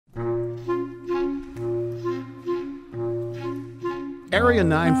Area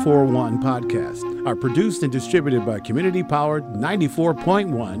 941 podcasts are produced and distributed by community-powered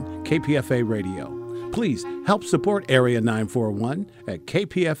 94.1 KPFA Radio. Please help support Area 941 at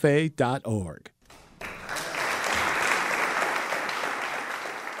kpfa.org.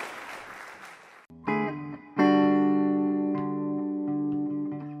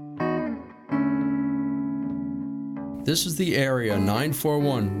 This is the Area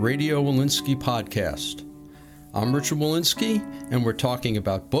 941 Radio Walensky podcast. I'm Richard Walensky, and we're talking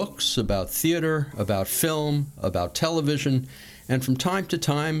about books, about theater, about film, about television, and from time to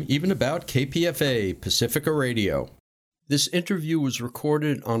time, even about KPFA, Pacifica Radio. This interview was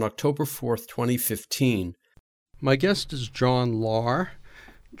recorded on October 4th, 2015. My guest is John Lahr.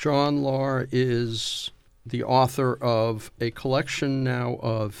 John Lahr is the author of a collection now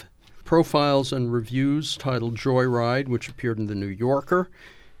of profiles and reviews titled Joyride, which appeared in The New Yorker.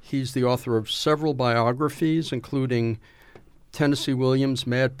 He's the author of several biographies, including Tennessee Williams'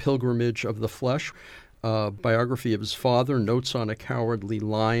 Mad Pilgrimage of the Flesh, a biography of his father, Notes on a Cowardly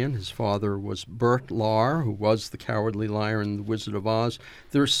Lion. His father was Bert Lahr, who was the Cowardly Lion in The Wizard of Oz.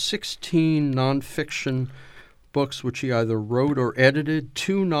 There are 16 nonfiction books which he either wrote or edited,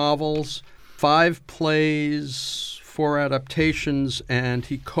 2 novels, 5 plays, 4 adaptations, and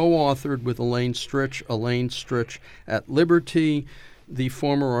he co-authored with Elaine Stritch at Liberty, the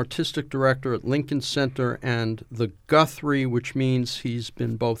former artistic director at Lincoln Center, and the Guthrie, which means he's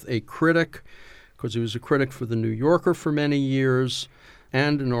been both a critic, because he was a critic for The New Yorker for many years,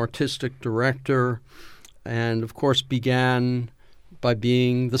 and an artistic director, and of course began by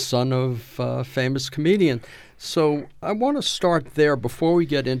being the son of a famous comedian. So I want to start there before we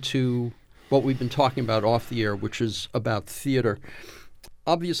get into what we've been talking about off the air, which is about theater.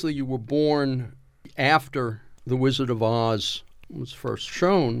 Obviously, you were born after The Wizard of Oz was first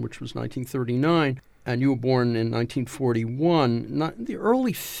shown, which was 1939, and you were born in 1941. In the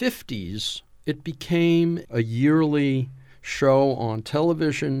early 50s, it became a yearly show on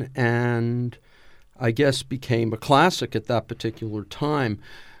television and I guess became a classic at that particular time.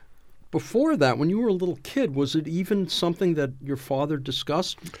 Before that, when you were a little kid, was it even something that your father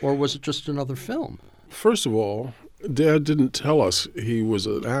discussed, or was it just another film? First of all, Dad didn't tell us he was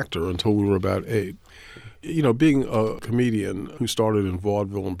an actor until we were about 8. You know, being a comedian who started in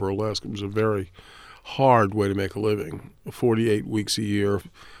vaudeville and burlesque, it was a very hard way to make a living. 48 weeks a year,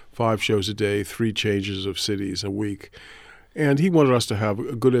 5 shows a day, 3 changes of cities a week. And he wanted us to have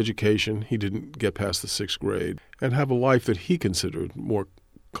a good education. He didn't get past the 6th grade, and have a life that he considered more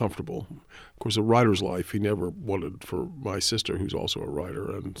comfortable. Of course, a writer's life he never wanted for my sister, who's also a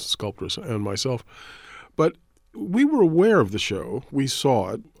writer and sculptress, and myself. But we were aware of the show. We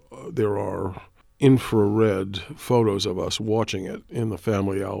saw it. There are infrared photos of us watching it in the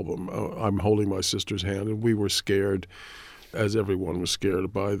family album. I'm holding my sister's hand, and we were scared, as everyone was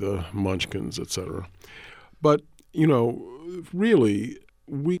scared, by the Munchkins, etc. But, you know, really,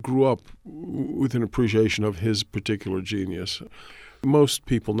 we grew up with an appreciation of his particular genius. Most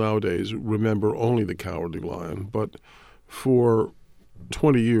people nowadays remember only The Cowardly Lion, but for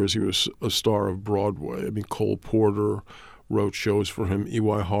 20 years he was a star of Broadway. I mean, Cole Porter wrote shows for him.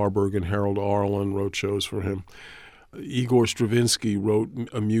 E.Y. Harburg and Harold Arlen wrote shows for him. Igor Stravinsky wrote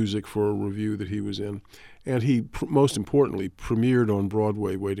music for a revue that he was in. And he, most importantly, premiered on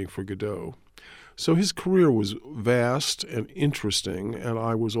Broadway Waiting for Godot. So his career was vast and interesting, and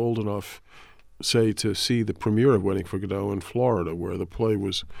I was old enough, say, to see the premiere of Waiting for Godot in Florida, where the play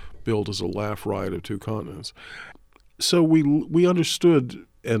was billed as a laugh riot of 2 continents. So we understood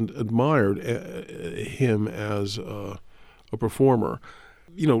and admired him as a performer.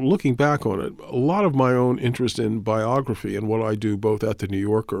 You know, looking back on it, a lot of my own interest in biography and what I do both at The New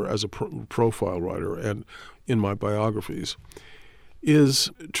Yorker as a profile writer and in my biographies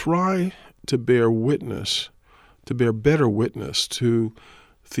is try to bear better witness to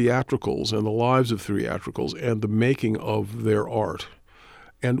theatricals and the lives of theatricals and the making of their art.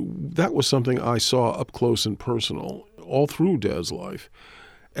 And that was something I saw up close and personal all through Dad's life.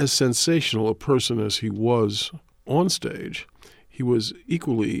 As sensational a person as he was on stage, he was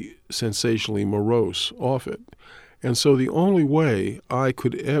equally sensationally morose off it. And so the only way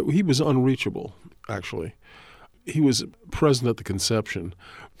he was unreachable, actually. He was present at the conception,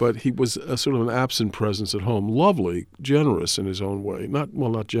 but he was a sort of an absent presence at home. Lovely, generous in his own way.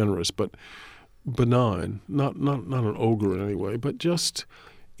 Not generous, but benign. Not an ogre in any way, but just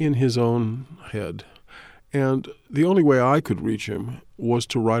in his own head. And the only way I could reach him was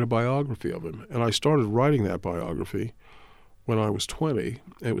to write a biography of him. And I started writing that biography when I was 20.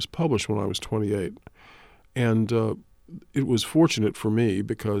 It was published when I was 28. And it was fortunate for me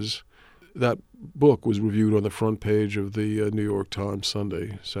because that book was reviewed on the front page of the New York Times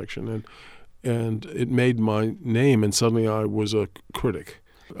Sunday section, and it made my name, and suddenly I was a critic.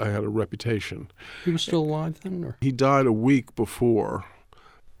 I had a reputation. He was still alive then? Or? He died a week before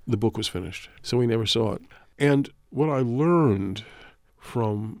the book was finished, so we never saw it. And what I learned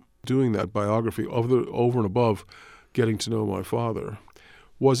from doing that biography over and above getting to know my father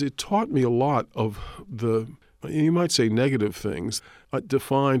was it taught me a lot of the, you might say, negative things. It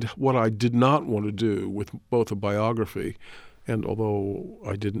defined what I did not want to do with both a biography and, although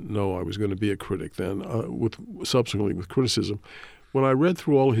I didn't know I was going to be a critic then, subsequently with criticism. When I read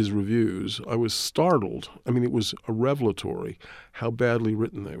through all his reviews, I was startled. I mean, it was a revelatory how badly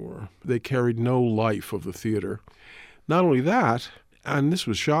written they were. They carried no life of the theater. Not only that, and this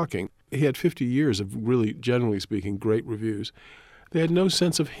was shocking, he had 50 years of really, generally speaking, great reviews. They had no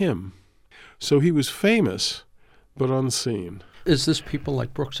sense of him. So he was famous, but unseen. Is this people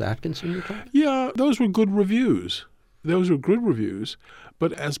like Brooks Atkinson you're talking? Yeah, those were good reviews. Those were good reviews.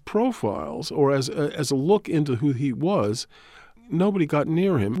 But as profiles, or as a look into who he was, nobody got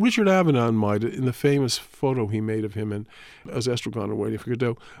near him. Richard Avedon might, in the famous photo he made of him as Estragon and Waiting for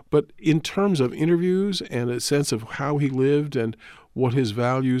Godot. But in terms of interviews and a sense of how he lived and what his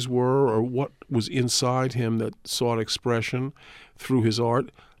values were or what was inside him that sought expression through his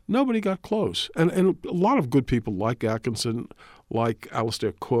art, nobody got close. And a lot of good people like Atkinson, like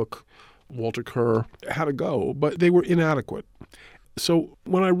Alistair Cook, Walter Kerr, had to go, but they were inadequate. So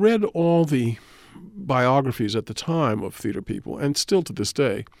when I read all the biographies at the time of theater people, and still to this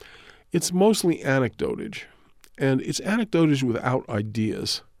day, it's mostly anecdotage. And it's anecdotage without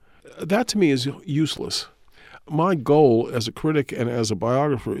ideas. That to me is useless. My goal as a critic and as a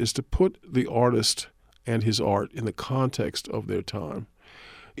biographer is to put the artist and his art in the context of their time.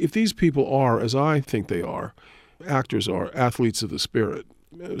 If these people are, as I think they are, actors are athletes of the spirit,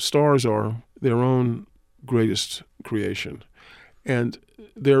 stars are their own greatest creation. And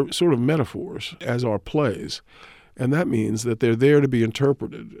they're sort of metaphors, as are plays. And that means that they're there to be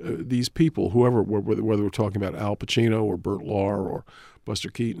interpreted. These people, whether we're talking about Al Pacino or Burt Lahr or Buster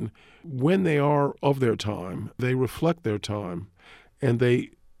Keaton, when they are of their time, they reflect their time, and they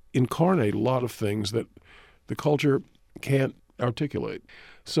incarnate a lot of things that the culture can't articulate.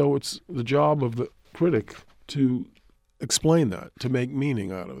 So it's the job of the critic to explain that, to make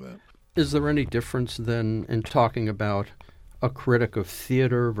meaning out of that. Is there any difference then in talking about a critic of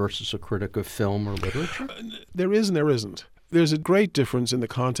theater versus a critic of film or literature? There is and there isn't. There's a great difference in the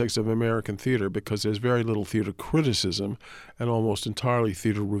context of American theater because there's very little theater criticism and almost entirely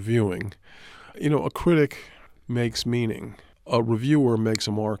theater reviewing. You know, a critic makes meaning. A reviewer makes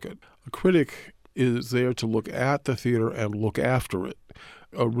a market. A critic is there to look at the theater and look after it.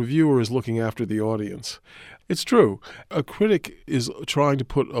 A reviewer is looking after the audience. It's true. A critic is trying to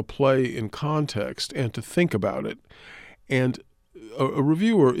put a play in context and to think about it. And a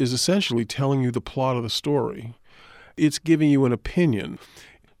reviewer is essentially telling you the plot of the story. It's giving you an opinion.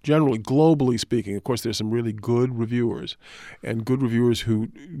 Generally, globally speaking, of course, there's some really good reviewers, and good reviewers who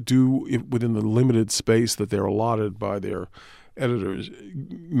do, within the limited space that they're allotted by their editors,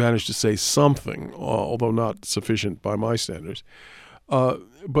 manage to say something, although not sufficient by my standards.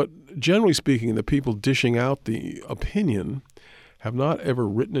 But generally speaking, the people dishing out the opinion have not ever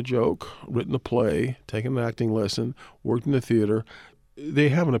written a joke, written a play, taken an acting lesson, worked in the theater. They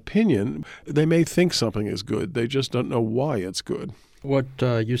have an opinion. They may think something is good. They just don't know why it's good. What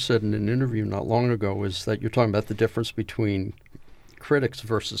you said in an interview not long ago is that you're talking about the difference between critics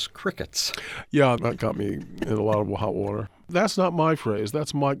versus crickets. Yeah, that got me in a lot of hot water. That's not my phrase.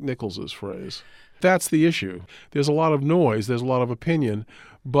 That's Mike Nichols's phrase. That's the issue. There's a lot of noise. There's a lot of opinion,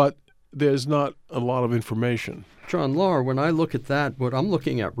 but there's not a lot of information. John Lahr, when I look at that, what I'm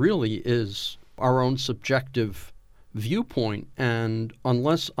looking at really is our own subjective viewpoint. And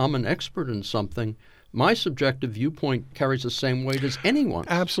unless I'm an expert in something, my subjective viewpoint carries the same weight as anyone's.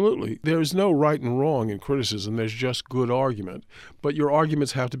 Absolutely. There's no right and wrong in criticism. There's just good argument. But your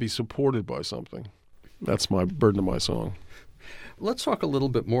arguments have to be supported by something. That's my burden of my song. Let's talk a little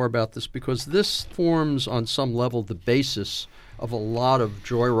bit more about this because this forms on some level the basis of a lot of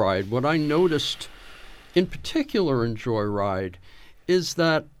Joyride. What I noticed in particular in Joyride is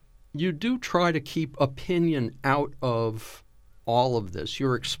that you do try to keep opinion out of all of this.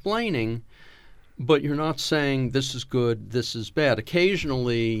 You're explaining, but you're not saying this is good, this is bad.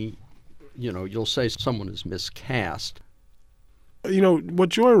 Occasionally, you'll say someone is miscast. What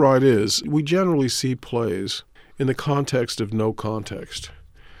Joyride is, we generally see plays in the context of no context.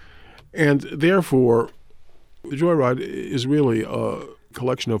 And therefore, Joyride is really a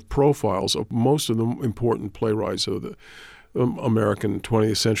collection of profiles of most of the important playwrights of American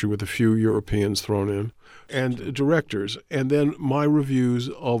 20th century with a few Europeans thrown in, and directors, and then my reviews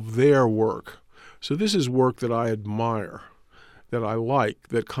of their work. So this is work that I admire, that I like,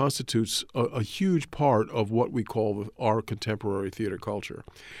 that constitutes a huge part of what we call our contemporary theater culture.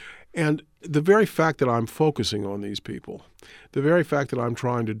 And the very fact that I'm focusing on these people, the very fact that I'm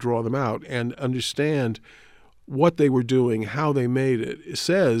trying to draw them out and understand what they were doing, how they made it,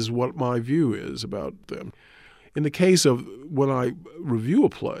 says what my view is about them. In the case of when I review a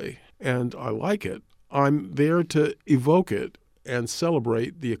play and I like it, I'm there to evoke it and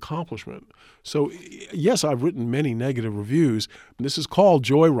celebrate the accomplishment. So, yes, I've written many negative reviews. This is called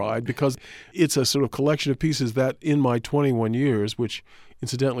Joyride because it's a sort of collection of pieces that in my 21 years, which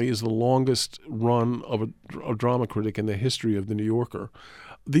incidentally is the longest run of a drama critic in the history of The New Yorker,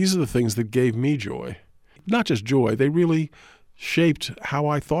 these are the things that gave me joy. Not just joy, they really shaped how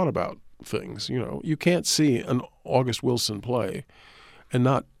I thought about things. You know, you can't see an August Wilson play and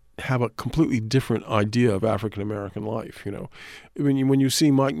not have a completely different idea of African American life. You know, when you see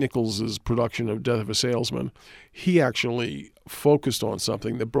Mike Nichols's production of Death of a Salesman, he actually focused on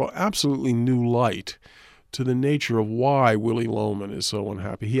something that brought absolutely new light to the nature of why Willy Loman is so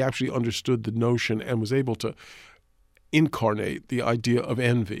unhappy. He actually understood the notion and was able to incarnate the idea of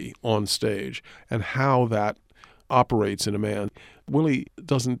envy on stage and how that operates in a man. Willie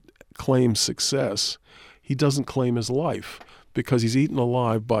doesn't claim success. He doesn't claim his life because he's eaten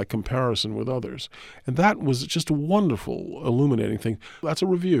alive by comparison with others. And that was just a wonderful, illuminating thing. That's a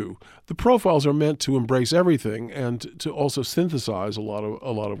review. The profiles are meant to embrace everything and to also synthesize a lot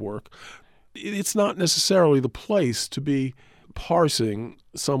of work. It's not necessarily the place to be parsing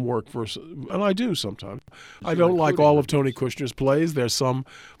some work versus, and I do sometimes. I don't like all of Tony Kushner's plays. There's some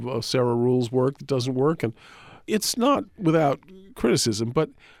Sarah Ruhl's work that doesn't work, and it's not without criticism. But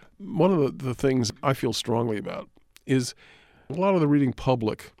one of the things I feel strongly about is a lot of the reading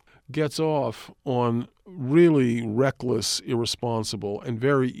public gets off on really reckless, irresponsible, and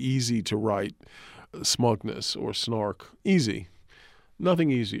very easy to write smugness or snark. Easy.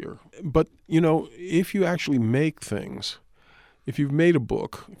 Nothing easier. But, you know, if you actually make things, if you've made a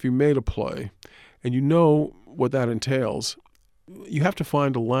book, if you made a play, and you know what that entails, you have to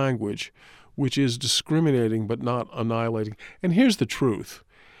find a language which is discriminating but not annihilating. And here's the truth.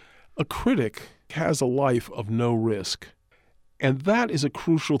 A critic has a life of no risk. And that is a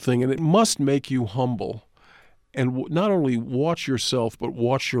crucial thing, and it must make you humble and not only watch yourself, but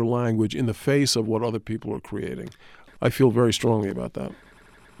watch your language in the face of what other people are creating. I feel very strongly about that.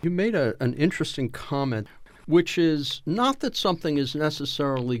 You made an interesting comment, which is not that something is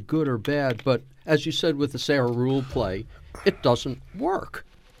necessarily good or bad, but as you said with the Sarah Ruhl play, it doesn't work.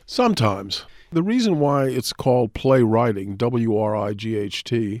 Sometimes. The reason why it's called playwriting,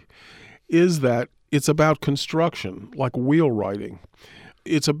 WRIGHT, is that it's about construction, like wheelwrighting.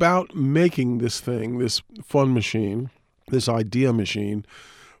 It's about making this thing, this fun machine, this idea machine,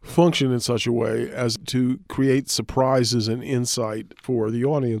 function in such a way as to create surprises and insight for the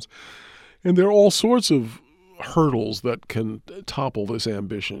audience. And there are all sorts of hurdles that can topple this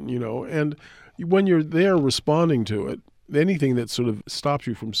ambition, you know. And when you're there responding to it, anything that sort of stops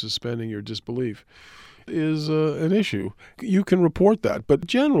you from suspending your disbelief is an issue. You can report that. But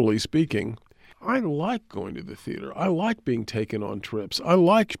generally speaking, I like going to the theater. I like being taken on trips. I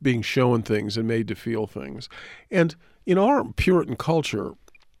like being shown things and made to feel things. And in our Puritan culture,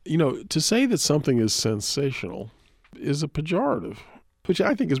 you know, to say that something is sensational is a pejorative, which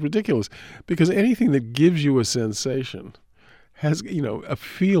I think is ridiculous, because anything that gives you a sensation has, you know, a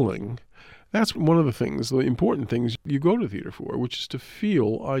feeling. That's one of the things, the important things you go to theater for, which is to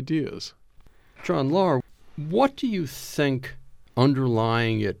feel ideas. John Lahr, what do you think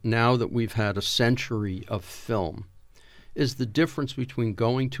underlying it, now that we've had a century of film, is the difference between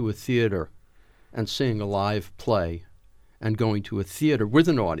going to a theater and seeing a live play and going to a theater with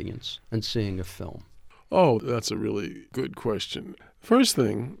an audience and seeing a film? Oh, that's a really good question. First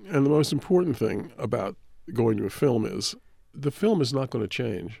thing, and the most important thing about going to a film is the film is not going to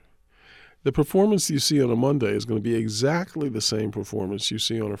change. The performance you see on a Monday is going to be exactly the same performance you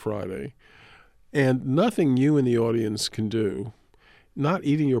see on a Friday. And nothing you and the audience can do, not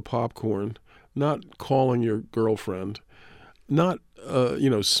eating your popcorn, not calling your girlfriend, not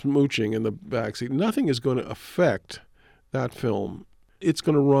smooching in the backseat, nothing is going to affect that film. It's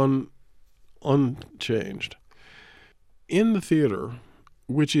going to run unchanged. In the theater,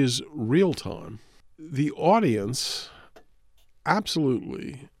 which is real time, the audience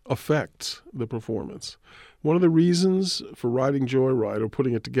absolutely affects the performance. One of the reasons for writing Joyride or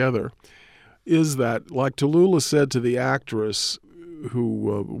putting it together is that, like Tallulah said to the actress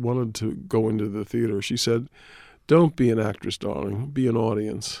who wanted to go into the theater, she said, Don't be an actress, darling. Be an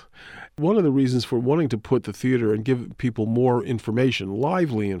audience. One of the reasons for wanting to put the theater and give people more information,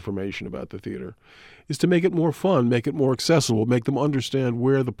 lively information about the theater, is to make it more fun, make it more accessible, make them understand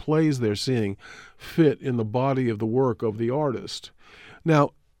where the plays they're seeing fit in the body of the work of the artist.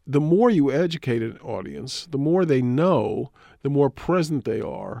 Now, the more you educate an audience, the more they know, the more present they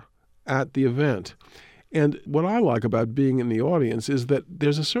are at the event. And what I like about being in the audience is that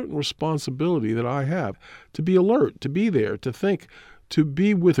there's a certain responsibility that I have to be alert, to be there, to think, to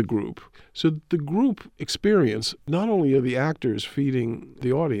be with a group. So the group experience, not only are the actors feeding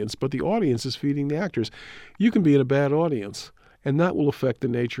the audience, but the audience is feeding the actors. You can be in a bad audience, and that will affect the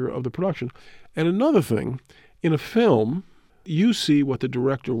nature of the production. And another thing, in a film, you see what the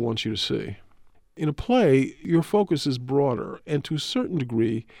director wants you to see. In a play, your focus is broader, and to a certain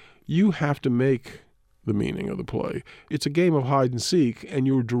degree, you have to make the meaning of the play. It's a game of hide and seek, and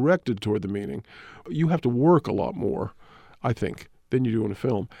you're directed toward the meaning. You have to work a lot more, I think, than you do in a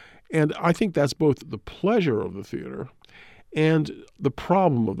film. And I think that's both the pleasure of the theater and the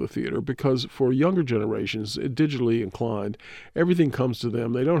problem of the theater, because for younger generations, digitally inclined, everything comes to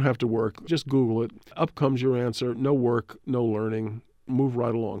them. They don't have to work. Just Google it. Up comes your answer. No work, no learning. Move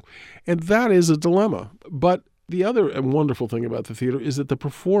right along. And that is a dilemma. But the other wonderful thing about the theater is that the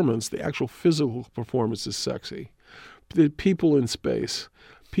performance, the actual physical performance, is sexy. The people in space,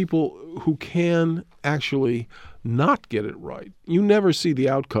 people who can actually not get it right. You never see the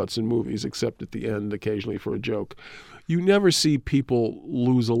outcuts in movies except at the end occasionally for a joke. You never see people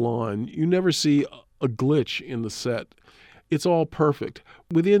lose a line. You never see a glitch in the set. It's all perfect.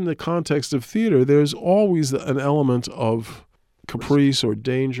 Within the context of theater, there's always an element of caprice or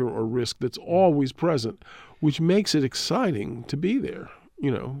danger or risk that's always present, which makes it exciting to be there.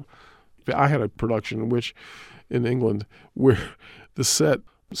 You know, I had a production in England where the set,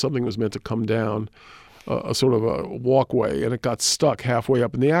 something was meant to come down a sort of a walkway, and it got stuck halfway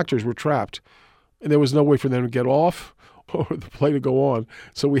up, and the actors were trapped, and there was no way for them to get off or the play to go on.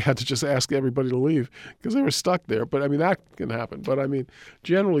 So we had to just ask everybody to leave because they were stuck there. But I mean, that can happen. But I mean,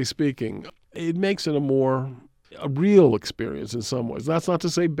 generally speaking, it makes it a real experience in some ways. That's not to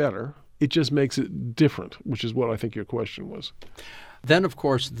say better. It just makes it different, which is what I think your question was. Then, of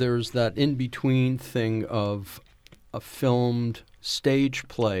course, there's that in-between thing of a filmed stage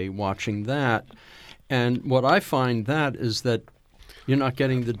play, watching that. And what I find that is that you're not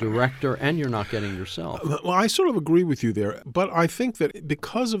getting the director and you're not getting yourself. Well, I sort of agree with you there. But I think that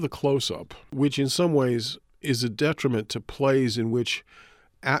because of the close-up, which in some ways is a detriment to plays in which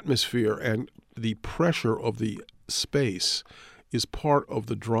atmosphere and the pressure of the space is part of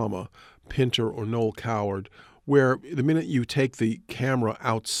the drama, Pinter or Noel Coward, where the minute you take the camera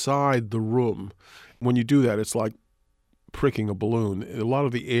outside the room, when you do that, it's like pricking a balloon. A lot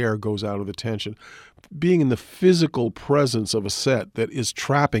of the air goes out of the tension. Being in the physical presence of a set that is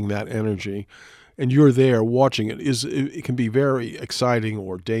trapping that energy, and you're there watching it can be very exciting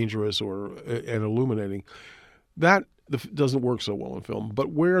or dangerous and illuminating. That doesn't work so well in film.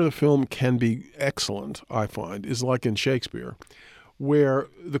 But where the film can be excellent, I find, is like in Shakespeare, where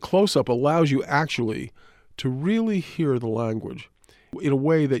the close-up allows you actually to really hear the language in a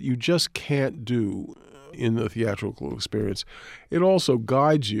way that you just can't do in the theatrical experience. It also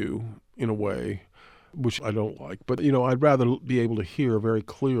guides you in a way which I don't like. But, I'd rather be able to hear very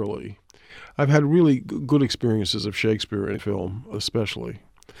clearly. I've had really good experiences of Shakespeare in film, especially.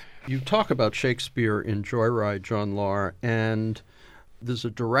 You talk about Shakespeare in Joyride, John Lahr, and there's a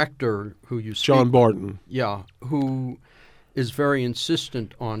director who you speak, John Barton. Yeah, who is very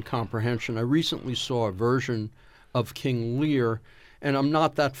insistent on comprehension. I recently saw a version of King Lear, and I'm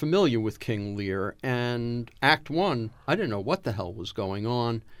not that familiar with King Lear. And Act 1, I didn't know what the hell was going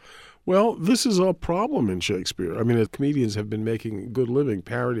on. Well, this is a problem in Shakespeare. I mean, comedians have been making a good living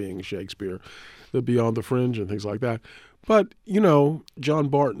parodying Shakespeare, the Beyond the Fringe and things like that. But, John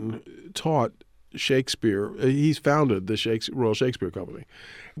Barton taught Shakespeare. He's founded the Royal Shakespeare Company.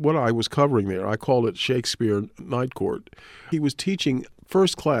 What I was covering there, I called it Shakespeare Night Court. He was teaching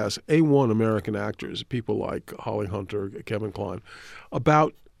first class A1 American actors, people like Holly Hunter, Kevin Kline,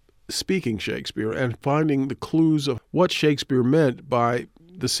 about speaking Shakespeare and finding the clues of what Shakespeare meant by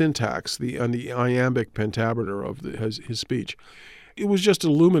the syntax, and the iambic pentameter of his speech. It was just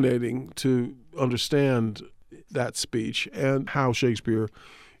illuminating to understand that speech and how Shakespeare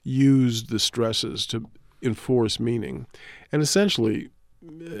used the stresses to enforce meaning. And essentially,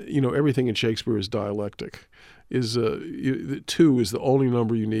 everything in Shakespeare is dialectic. Two is the only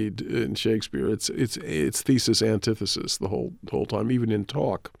number you need in Shakespeare. It's thesis, antithesis the whole time, even in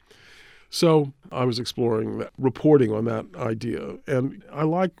talk. So I was exploring that, reporting on that idea. And I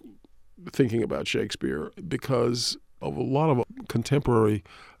like thinking about Shakespeare because of a lot of contemporary,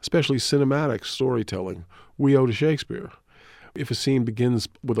 especially cinematic storytelling, we owe to Shakespeare. If a scene begins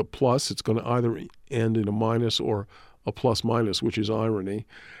with a plus, it's going to either end in a minus or a plus minus, which is irony.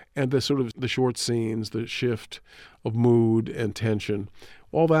 And the sort of the short scenes, the shift of mood and tension,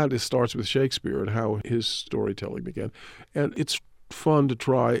 all that starts with Shakespeare and how his storytelling began. And it's fun to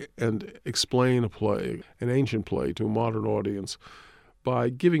try and explain a play, an ancient play, to a modern audience by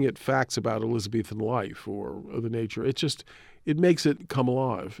giving it facts about Elizabethan life or the nature. It makes it come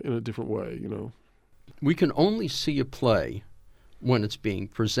alive in a different way, you know. We can only see a play when it's being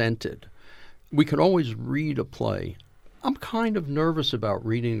presented. We can always read a play. I'm kind of nervous about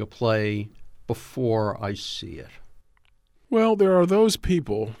reading a play before I see it. Well, there are those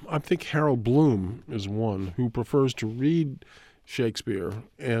people, I think Harold Bloom is one, who prefers to read Shakespeare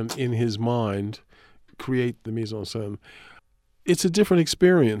and in his mind create the mise en scène. It's a different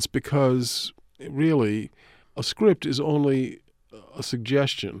experience because really a script is only a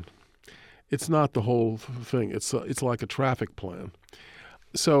suggestion. It's not the whole thing. It's like a traffic plan.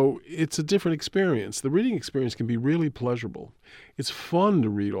 So it's a different experience. The reading experience can be really pleasurable. It's fun to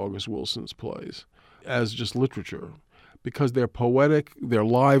read August Wilson's plays as just literature because they're poetic, they're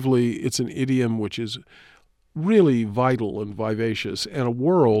lively, it's an idiom which is really vital and vivacious, and a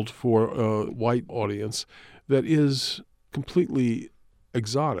world for a white audience that is completely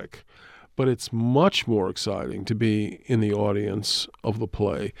exotic. But it's much more exciting to be in the audience of the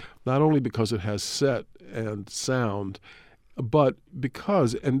play, not only because it has set and sound, but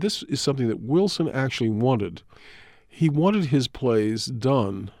because, and this is something that Wilson actually wanted, he wanted his plays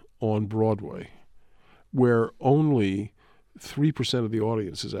done on Broadway, where only 3% of the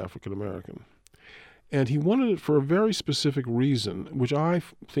audience is African American. And he wanted it for a very specific reason, which I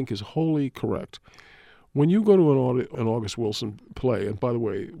think is wholly correct. When you go to an August Wilson play, and by the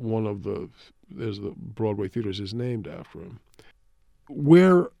way, there's the Broadway theaters is named after him,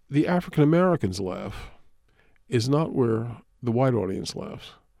 where the African Americans laugh is not where the white audience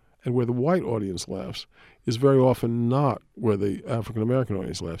laughs. And where the white audience laughs is very often not where the African American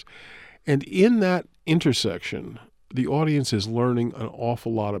audience laughs. And in that intersection, the audience is learning an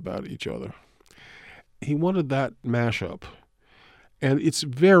awful lot about each other. He wanted that mashup. And it's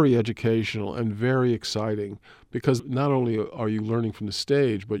very educational and very exciting because not only are you learning from the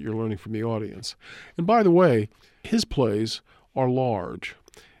stage, but you're learning from the audience. And by the way, his plays are large.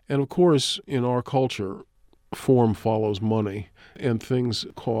 And of course, in our culture, form follows money and things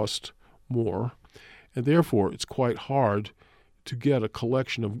cost more. And therefore, it's quite hard to get a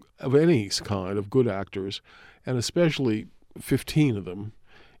collection of any kind of good actors, and especially 15 of them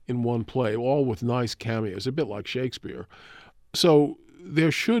in one play, all with nice cameos, a bit like Shakespeare. So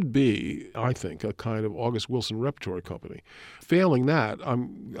there should be, I think, a kind of August Wilson repertory company. Failing that,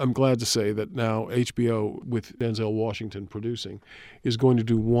 I'm glad to say that now HBO, with Denzel Washington producing, is going to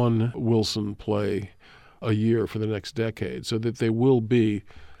do one Wilson play a year for the next decade, so that there will be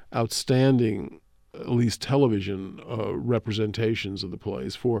outstanding, at least television representations of the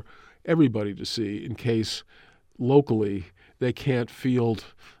plays for everybody to see in case locally they can't field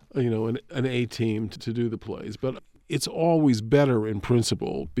an A team to do the plays. But it's always better in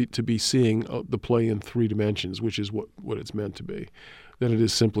principle to be seeing the play in 3 dimensions, which is what it's meant to be, than it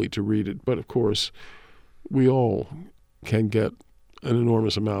is simply to read it. But of course, we all can get an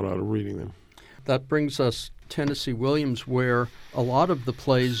enormous amount out of reading them. That brings us Tennessee Williams, where a lot of the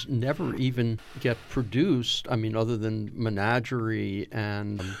plays never even get produced, other than Menagerie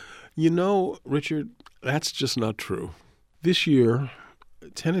and... Richard, that's just not true. This year,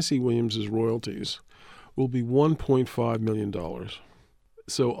 Tennessee Williams's royalties will be $1.5 million.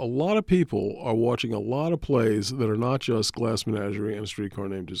 So a lot of people are watching a lot of plays that are not just Glass Menagerie and A Streetcar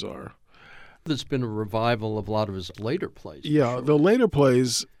Named Desire. There's been a revival of a lot of his later plays. Yeah, sure. The later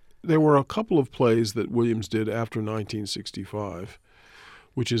plays, there were a couple of plays that Williams did after 1965,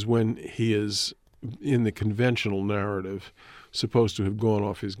 which is when he is, in the conventional narrative, supposed to have gone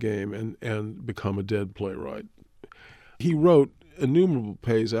off his game and become a dead playwright. He wrote innumerable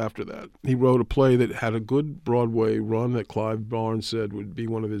plays after that. He wrote a play that had a good Broadway run that Clive Barnes said would be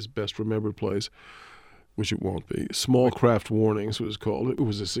one of his best remembered plays, which it won't be. Small Craft Warnings was called. It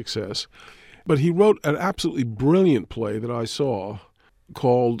was a success. But he wrote an absolutely brilliant play that I saw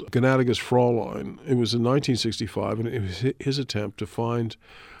called Gnadigus Fraulein. It was in 1965, and it was his attempt to find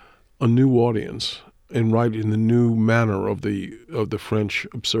a new audience and write in the new manner of the French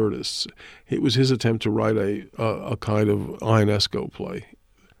absurdists. It was his attempt to write a kind of Ionesco play.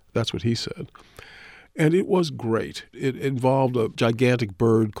 That's what he said. And it was great. It involved a gigantic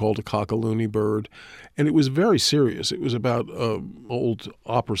bird called a cockaloony bird, and it was very serious. It was about an old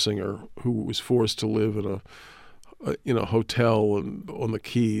opera singer who was forced to live in a hotel and on the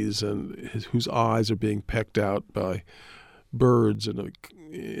Keys, and whose eyes are being pecked out by birds. And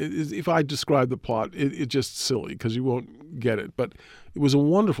if I describe the plot, it's just silly because you won't get it. But it was a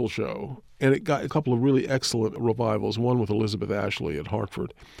wonderful show, and it got a couple of really excellent revivals, one with Elizabeth Ashley at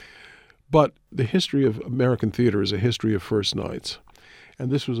Hartford. But the history of American theater is a history of first nights,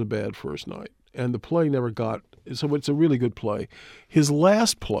 and this was a bad first night. And the play never got, so it's a really good play. His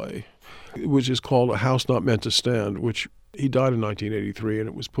last play, which is called A House Not Meant to Stand, which he died in 1983, and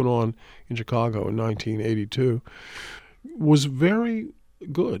it was put on in Chicago in 1982, was very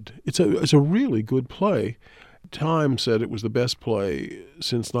good. It's a really good play. Time said it was the best play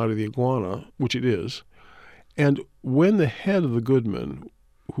since Night of the Iguana, which it is. And when the head of the Goodman,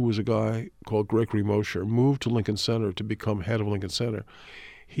 who was a guy called Gregory Mosher, moved to Lincoln Center to become head of Lincoln Center,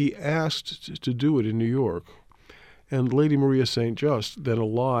 he asked to do it in New York. And Lady Maria St. Just, then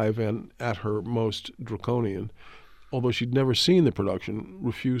alive and at her most draconian, although she'd never seen the production,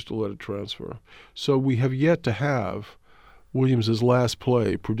 refused to let it transfer. So we have yet to have Williams's last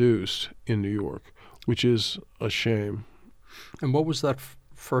play produced in New York, which is a shame. And what was that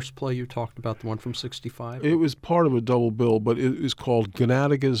first play you talked about, the one from 65? It was part of a double bill, but it is called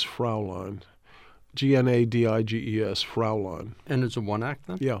Gnadiges Fraulein, Gnadiges, Fraulein. And it's a one-act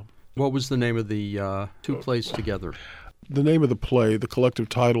then? Yeah. What was the name of the two plays together? The name of the play, the collective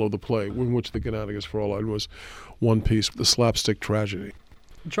title of the play, in which the Gnadiges Fraulein was one piece, The Slapstick Tragedy.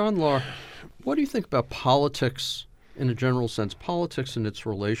 John Lahr, what do you think about politics in a general sense, politics and its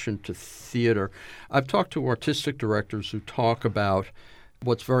relation to theater? I've talked to artistic directors who talk about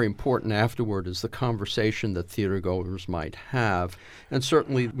what's very important afterward is the conversation that theatergoers might have. And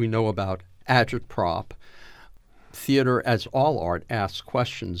certainly we know about agitprop. Theater, as all art, asks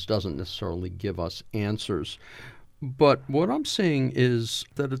questions, doesn't necessarily give us answers. But what I'm saying is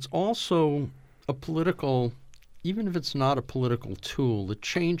that it's also a political, even if it's not a political tool, it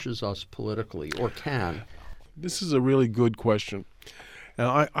changes us politically, or can. This is a really good question.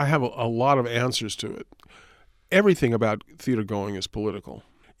 And I have a lot of answers to it. Everything about theater going is political.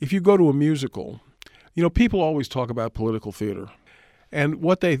 If you go to a musical, people always talk about political theater. And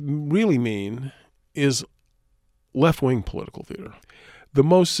what they really mean is left-wing political theater. The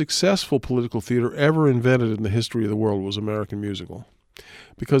most successful political theater ever invented in the history of the world was American musical.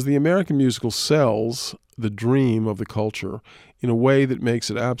 Because the American musical sells the dream of the culture in a way that makes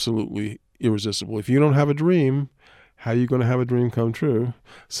it absolutely irresistible. If you don't have a dream, how are you going to have a dream come true?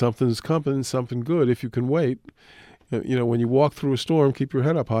 Something's coming, something good, if you can wait. When you walk through a storm, keep your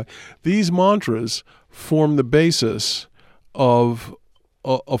head up high. These mantras form the basis of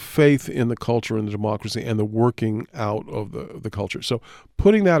faith in the culture and the democracy and the working out of the culture. So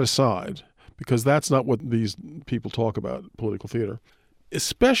putting that aside, because that's not what these people talk about, political theater,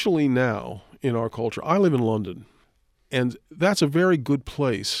 especially now in our culture. I live in London, and that's a very good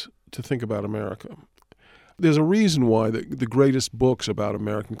place to think about America. There's a reason why the greatest books about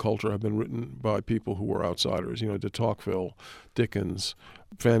American culture have been written by people who were outsiders. De Tocqueville, Dickens,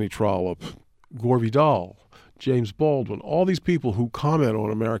 Fanny Trollope, Gore Vidal, James Baldwin. All these people who comment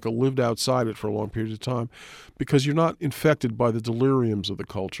on America lived outside it for a long period of time because you're not infected by the deliriums of the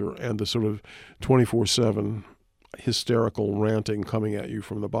culture and the sort of 24/7 hysterical ranting coming at you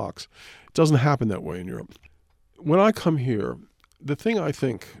from the box. It doesn't happen that way in Europe. When I come here, the thing I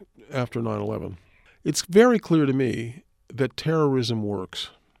think after 9/11, it's very clear to me that terrorism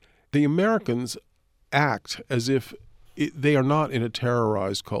works. The Americans act as if they are not in a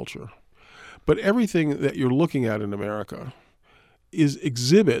terrorized culture. But everything that you're looking at in America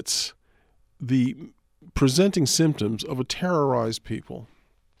exhibits the presenting symptoms of a terrorized people.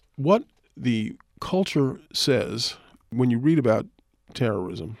 What the culture says when you read about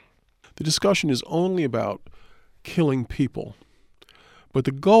terrorism, the discussion is only about killing people. But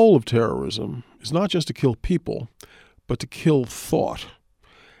the goal of terrorism is not just to kill people, but to kill thought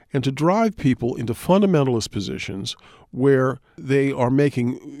and to drive people into fundamentalist positions where they are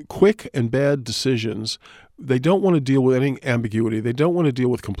making quick and bad decisions. They don't want to deal with any ambiguity. They don't want to deal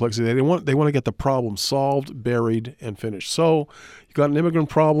with complexity. They want to get the problem solved, buried, and finished. So you got an immigrant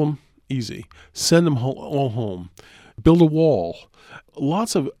problem, easy. Send them all home. Build a wall.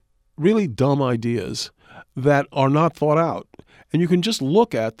 Lots of really dumb ideas that are not thought out. And you can just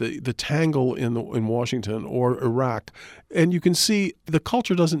look at the tangle in Washington or Iraq, and you can see the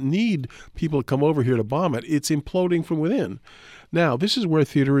culture doesn't need people to come over here to bomb it. It's imploding from within. Now, this is where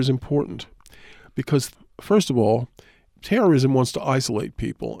theater is important because, first of all, Terrorism wants to isolate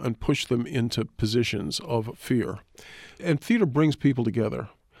people and push them into positions of fear. And theater brings people together.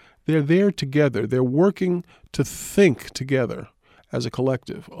 They're there together. They're working to think together as a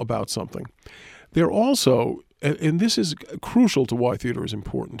collective about something. They're also, and this is crucial to why theater is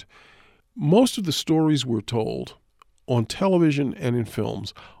important, most of the stories we're told on television and in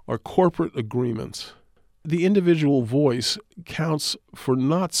films are corporate agreements. The individual voice counts for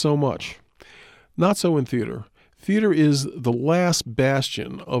not so much. Not so in theater. Theater is the last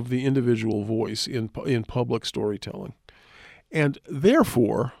bastion of the individual voice in public storytelling. And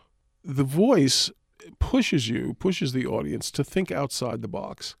therefore, the voice pushes the audience to think outside the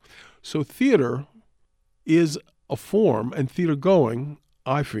box. So theater is a form, and theater going,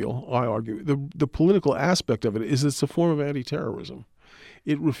 I argue, the political aspect of it is it's a form of anti-terrorism.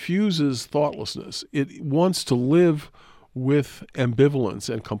 It refuses thoughtlessness. It wants to live with ambivalence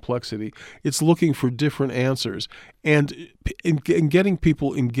and complexity. It's looking for different answers and in getting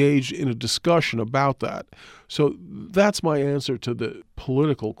people engaged in a discussion about that. So that's my answer to the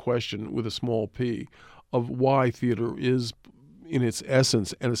political question with a small p of why theater is, in its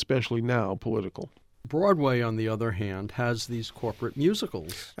essence, and especially now, political. Broadway, on the other hand, has these corporate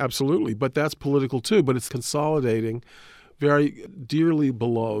musicals. Absolutely, but that's political too, but it's consolidating very dearly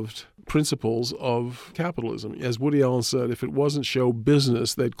beloved principles of capitalism. As Woody Allen said, if it wasn't show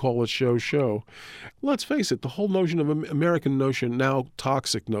business, they'd call it show. Let's face it, the whole notion of American notion, now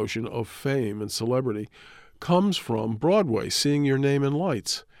toxic notion of fame and celebrity, comes from Broadway, seeing your name in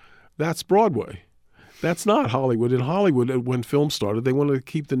lights. That's Broadway. That's not Hollywood. In Hollywood, when film started, they wanted to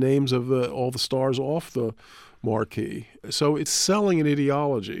keep the names of all the stars off the marquee. So it's selling an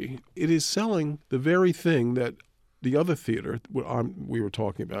ideology. It is selling the very thing that the other theater we were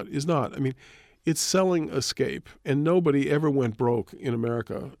talking about is not. I mean, it's selling escape, and nobody ever went broke in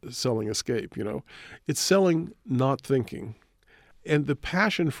America selling escape, you know. It's selling not thinking. And the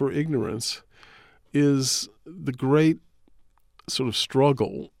passion for ignorance is the great sort of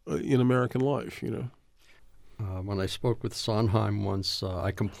struggle in American life, you know. When I spoke with Sondheim once,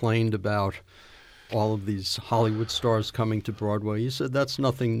 I complained about all of these Hollywood stars coming to Broadway. He said that's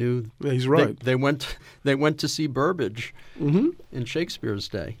nothing new. Yeah, he's right. They went to see Burbage in Shakespeare's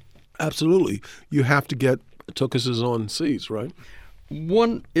day. Absolutely. You have to get tuchuses on seats, right?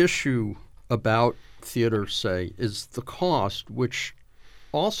 One issue about theater, say, is the cost, which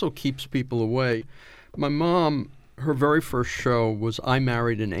also keeps people away. My mom, her very first show was I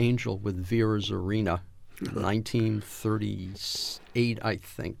Married an Angel with Vera Zorina in 1938, I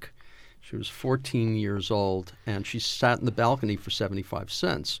think. She was 14 years old, and she sat in the balcony for 75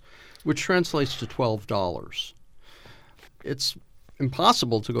 cents, which translates to $12. It's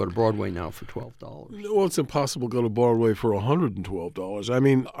impossible to go to Broadway now for $12. Well, it's impossible to go to Broadway for $112. I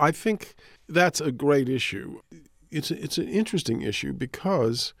mean, I think that's a great issue. It's an interesting issue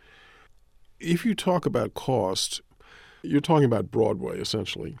because if you talk about cost, you're talking about Broadway,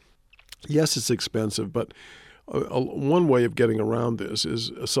 essentially. Yes, it's expensive, but one way of getting around this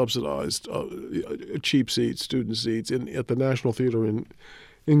is subsidized cheap seats, student seats. At the National Theatre in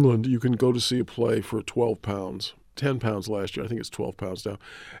England, you can go to see a play for £12, £10 last year. I think it's £12 now.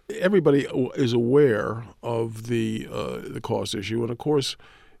 Everybody is aware of the cost issue, and of course,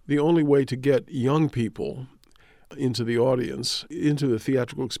 the only way to get young people into the audience, into the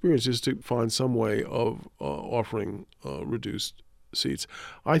theatrical experience, is to find some way of offering reduced seats.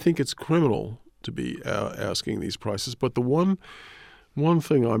 I think it's criminal to be asking these prices. But the one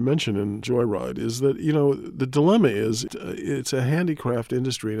thing I mentioned in Joyride is that, you know, the dilemma is it's a handicraft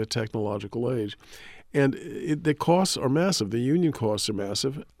industry in a technological age. And the costs are massive. The union costs are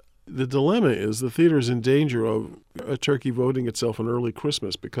massive. The dilemma is the theater is in danger of a turkey voting itself an early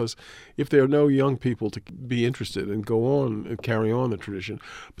Christmas, because if there are no young people to be interested and go on and carry on the tradition,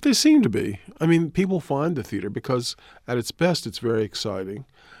 but they seem to be. I mean, people find the theater because at its best it's very exciting.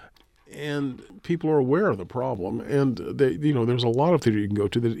 And people are aware of the problem, and there's a lot of theater you can go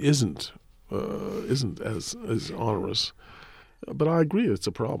to that isn't as onerous. But I agree, it's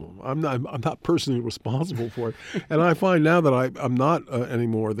a problem. I'm not personally responsible for it, and I find now that I'm not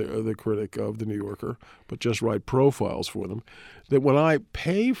anymore the critic of the New Yorker, but just write profiles for them. That when I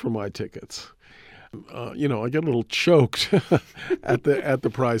pay for my tickets, I get a little choked at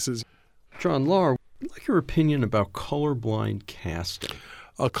the prices. John Lahr, I'd like your opinion about colorblind casting.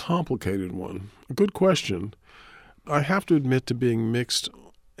 A complicated one. A good question. I have to admit to being mixed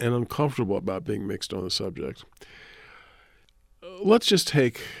and uncomfortable about being mixed on the subject. Let's just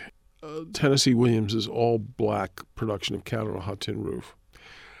take Tennessee Williams' all-black production of Cat on a Hot Tin Roof.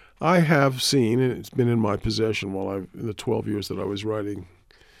 I have seen, and it's been in my possession in the 12 years that I was writing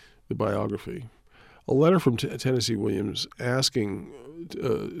the biography, a letter from Tennessee Williams asking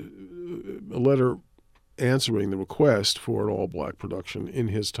a letter answering the request for an all-black production in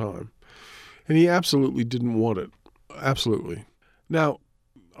his time. And he absolutely didn't want it. Absolutely. Now,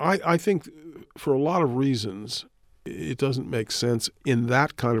 I think for a lot of reasons, it doesn't make sense in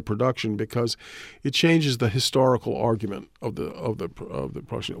that kind of production because it changes the historical argument of the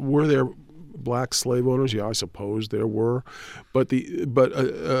production. Were there black slave owners? Yeah, I suppose there were, but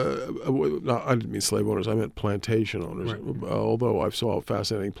no, I didn't mean slave owners. I meant plantation owners. Right. Although I saw a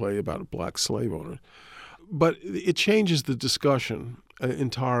fascinating play about a black slave owner, but it changes the discussion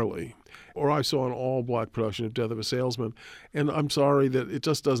entirely. Or I saw an all-black production of Death of a Salesman, and I'm sorry that it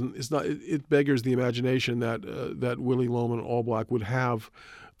just doesn't. It's not. It beggars the imagination that Willy Loman all-black would have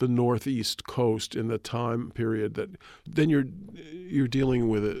the Northeast coast in the time period that. Then you're dealing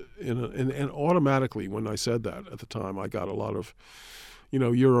with it and automatically when I said that at the time, I got a lot of,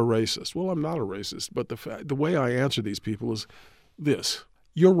 you're a racist. Well, I'm not a racist, but the way I answer these people is this: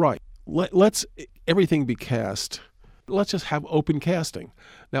 you're right. Let's everything be cast. Let's just have open casting.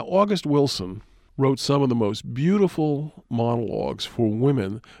 Now, August Wilson wrote some of the most beautiful monologues for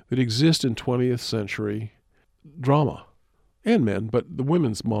women that exist in 20th century drama, and men, but the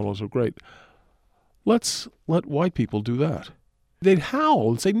women's monologues are great. Let's let white people do that. They'd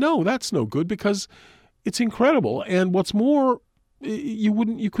howl and say, no, that's no good because it's incredible. And what's more,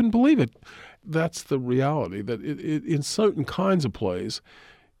 you couldn't believe it. That's the reality, that it in certain kinds of plays,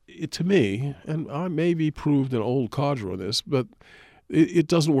 to me, and I may be proved an old codger on this, but it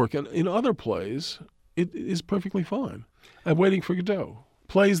doesn't work. And in other plays, it is perfectly fine. I'm Waiting for Godot.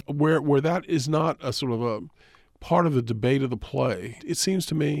 Plays where that is not a sort of a part of the debate of the play, it seems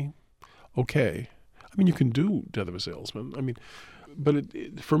to me okay. I mean, you can do Death of a Salesman. I mean, but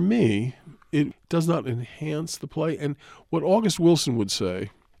for me, it does not enhance the play. And what August Wilson would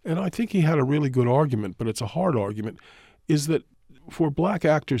say, and I think he had a really good argument, but it's a hard argument, is that for black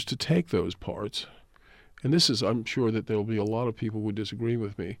actors to take those parts, and this is, I'm sure that there will be a lot of people who would disagree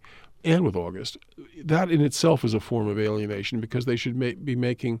with me and with August, that in itself is a form of alienation because they should be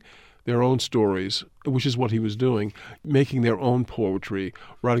making their own stories, which is what he was doing, making their own poetry,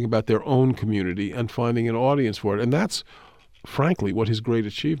 writing about their own community, and finding an audience for it. And that's, frankly, what his great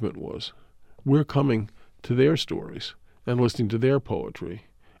achievement was. We're coming to their stories and listening to their poetry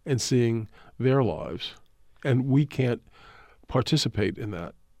and seeing their lives, and we can't participate in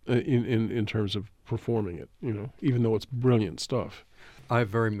that in terms of performing it, even though it's brilliant stuff. I have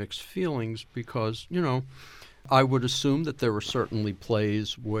very mixed feelings because, I would assume that there were certainly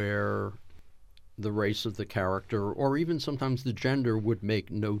plays where the race of the character or even sometimes the gender would make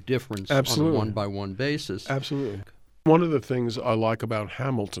no difference Absolutely. On a one-by-one basis. Absolutely. One of the things I like about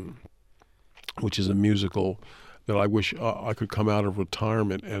Hamilton, which is a musical that I wish I could come out of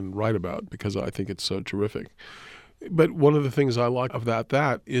retirement and write about because I think it's so terrific. But one of the things I like of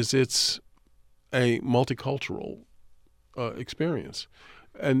that is it's a multicultural experience.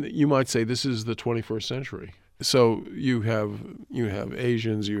 And you might say this is the 21st century. So you have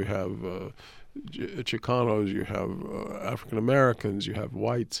Asians, you have Chicanos, you have African Americans, you have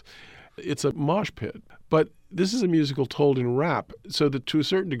whites. It's a mosh pit. But this is a musical told in rap, so that to a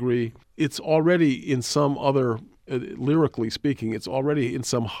certain degree, it's already in some other, lyrically speaking, it's already in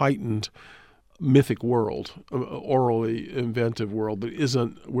some heightened mythic world, orally inventive world that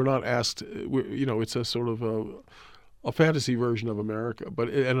isn't. We're not asked. It's a sort of a fantasy version of America,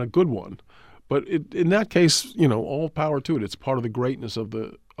 and a good one. But in that case, all power to it. It's part of the greatness of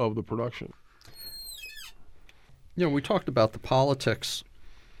the production. We talked about the politics,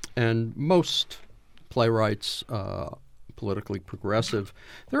 and most playwrights, politically progressive.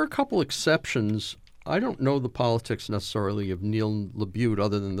 There are a couple exceptions. I don't know the politics necessarily of Neil LaBute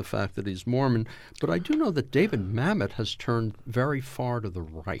other than the fact that he's Mormon, but I do know that David Mamet has turned very far to the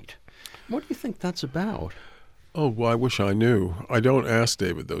right. What do you think that's about? Oh, well, I wish I knew. I don't ask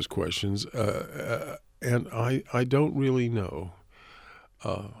David those questions, and I don't really know.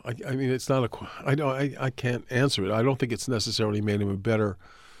 I mean, it's not I can't answer it. I don't think it's necessarily made him a better.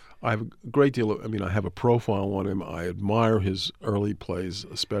 I have a great deal of. I mean, I have a profile on him. I admire his early plays,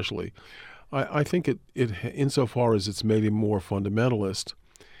 especially. I think it insofar as it's made him more fundamentalist,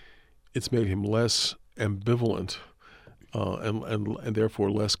 it's made him less ambivalent, and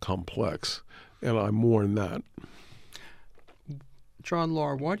therefore less complex. And I'm more in that. John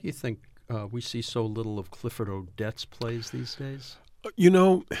Lahr, why do you think we see so little of Clifford Odets plays these days?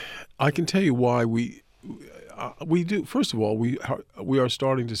 I can tell you why we do. First of all, we are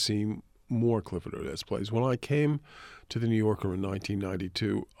starting to see more Clifford Odets plays. When I came to the New Yorker in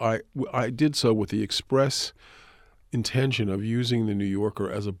 1992, I did so with the express intention of using the New Yorker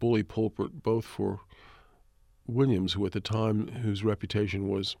as a bully pulpit, both for Williams, who at the time, whose reputation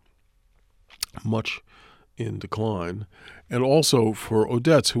was much in decline, and also for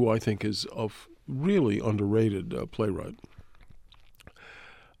Odets, who I think is a really underrated playwright.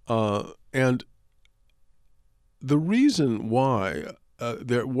 And the reason why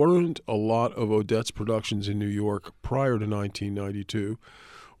there weren't a lot of Odets productions in New York prior to 1992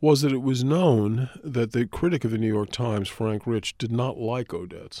 was that it was known that the critic of the New York Times, Frank Rich, did not like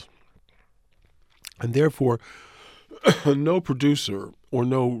Odets. And therefore, no producer or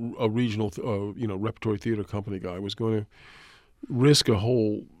no regional, repertory theater company guy was going to risk a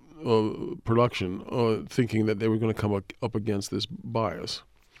whole production thinking that they were going to come up against this bias.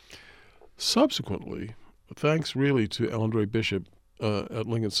 Subsequently, thanks really to Andre Bishop at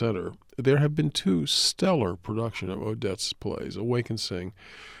Lincoln Center, there have been two stellar productions of Odets plays, Awake and Sing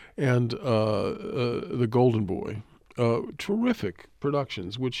and The Golden Boy, terrific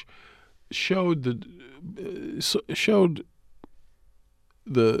productions which showed the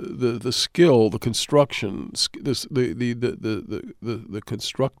skill, the construction, the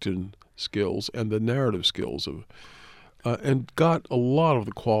construction skills and the narrative skills of, and got a lot of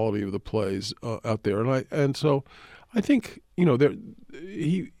the quality of the plays out there. And so I think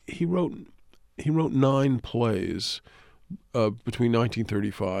he wrote 9 plays between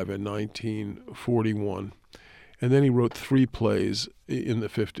 1935 and 1941, and then he wrote 3 plays in the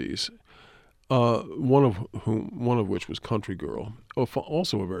 50s. One of which was Country Girl,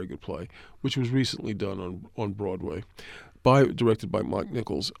 also a very good play, which was recently done on Broadway, directed by Mike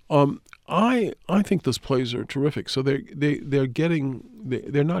Nichols. I think those plays are terrific. So they're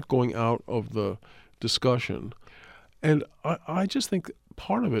not going out of the discussion, and I just think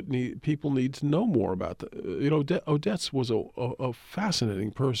part of it people need to know more about Odets was a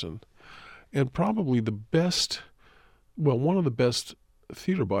fascinating person, and probably one of the best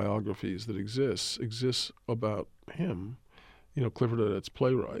theater biographies that exists about him, Clifford Odets,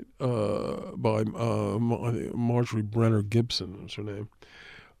 playwright, by Marjorie Brenner Gibson is her name.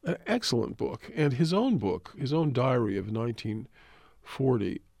 An excellent book. And his own diary of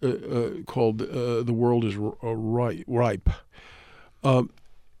 1940, called The World is Ripe,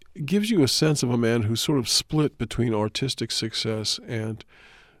 gives you a sense of a man who's sort of split between artistic success and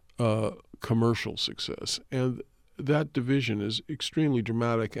commercial success. And that division is extremely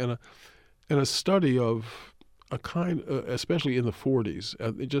dramatic, and a study of a kind, especially in the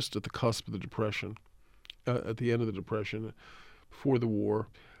 40s, just at the cusp of the Depression, at the end of the Depression, before the war,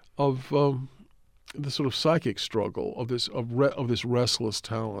 of the sort of psychic struggle of this restless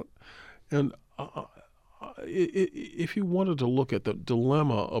talent. And if you wanted to look at the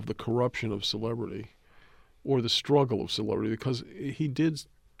dilemma of the corruption of celebrity, or the struggle of celebrity, because he did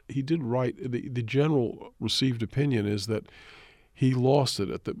write, the general received opinion is that he lost it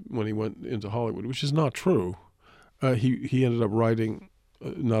when he went into Hollywood, which is not true. He ended up writing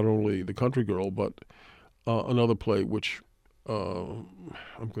not only The Country Girl, but another play which I'm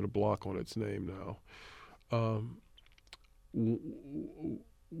going to block on its name now,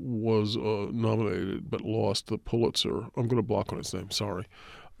 was nominated but lost the Pulitzer. I'm going to block on its name, sorry.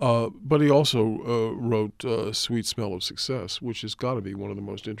 But he also wrote Sweet Smell of Success, which has got to be one of the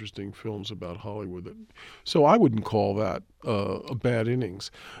most interesting films about Hollywood. So I wouldn't call that a bad innings.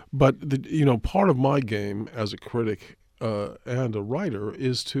 But part of my game as a critic and a writer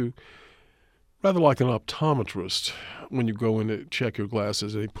is to, rather like an optometrist, when you go in to check your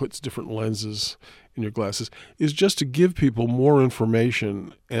glasses and he puts different lenses in your glasses, is just to give people more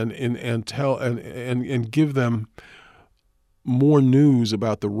information and give them more news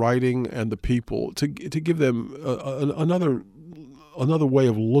about the writing and the people, to give them another way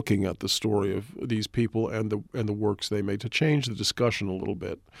of looking at the story of these people and the works they made, to change the discussion a little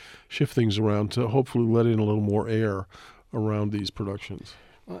bit, shift things around, to hopefully let in a little more air around these productions.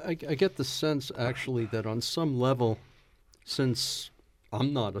 I get the sense, actually, that on some level, since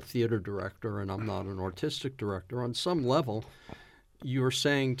I'm not a theater director and I'm not an artistic director, on some level, you're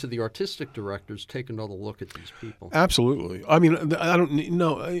saying to the artistic directors, take another look at these people. Absolutely. I mean, I don't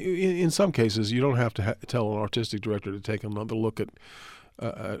know. In some cases, you don't have to tell an artistic director to take another look at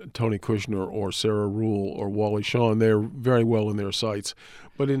Tony Kushner or Sarah Rule or Wally Shawn. They're very well in their sights.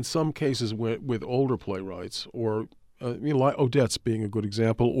 But in some cases, with older playwrights, or like Odets being a good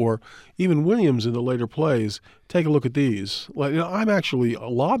example, or even Williams in the later plays, take a look at these. I'm actually a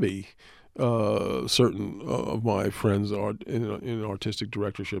lobby certain of my friends are in artistic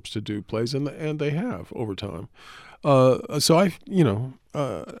directorships to do plays, and they have over time. So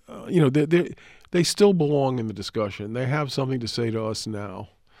they still belong in the discussion. They have something to say to us now.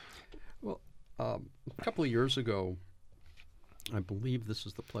 Well, a couple of years ago, I believe this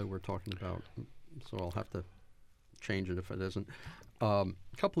is the play we're talking about, so I'll have to change it if it isn't. A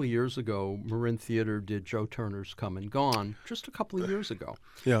couple of years ago, Marin Theater did Joe Turner's Come and Gone, just a couple of years ago.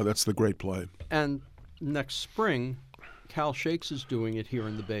 Yeah, that's the great play. And next spring, Cal Shakes is doing it here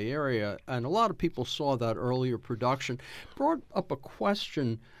in the Bay Area, and a lot of people saw that earlier production. Brought up a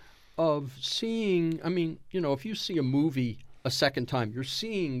question of seeing, I mean, if you see a movie a second time, you're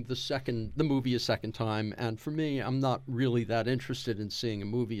seeing the movie a second time, and for me, I'm not really that interested in seeing a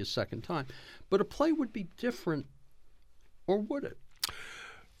movie a second time. But a play would be different, or would it?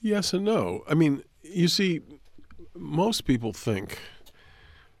 Yes and no. I mean, you see, most people think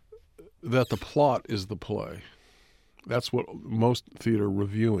that the plot is the play. That's what most theater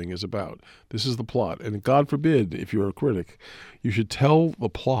reviewing is about. This is the plot. And God forbid, if you're a critic, you should tell the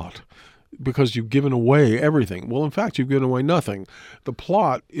plot because you've given away everything. Well, in fact, you've given away nothing. The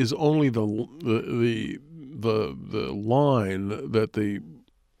plot is only the line that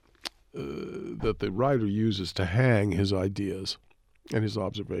the writer uses to hang his ideas and his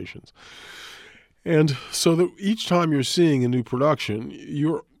observations. And so that each time you're seeing a new production,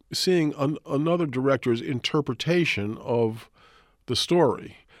 you're seeing another director's interpretation of the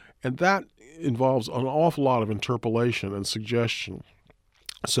story. And that involves an awful lot of interpolation and suggestion.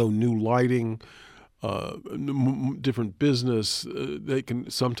 So new lighting, different business, they can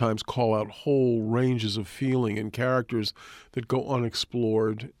sometimes call out whole ranges of feeling and characters that go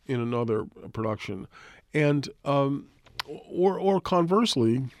unexplored in another production. And or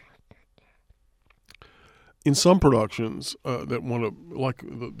conversely, in some productions that want to, like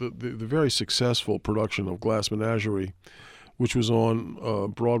the very successful production of Glass Menagerie, which was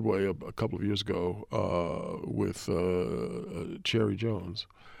on Broadway a couple of years ago with Cherry Jones,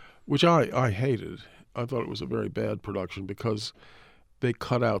 which I hated. I thought it was a very bad production because they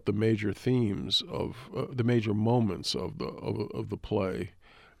cut out the major themes of the major moments of the play.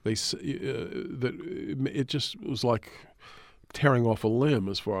 It just was like tearing off a limb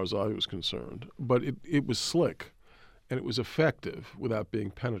as far as I was concerned. But it was slick, and it was effective without being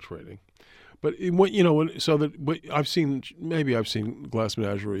penetrating. But I've seen Glass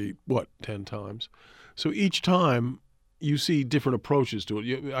Menagerie 10 times. So each time you see different approaches to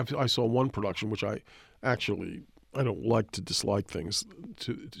it. I saw one production which I don't like to dislike things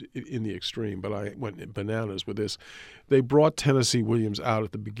in the extreme, but I went bananas with this. They brought Tennessee Williams out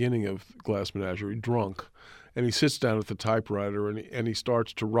at the beginning of Glass Menagerie drunk. And he sits down at the typewriter and he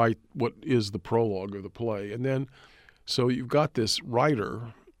starts to write what is the prologue of the play. And then, so you've got this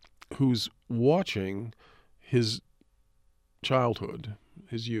writer who's watching his childhood,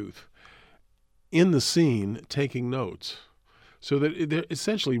 his youth, in the scene taking notes. So that they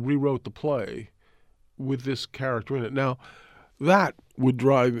essentially rewrote the play with this character in it. Now, that would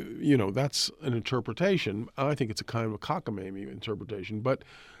drive, that's an interpretation. I think it's a kind of a cockamamie interpretation, but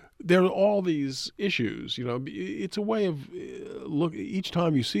there are all these issues, It's a way of each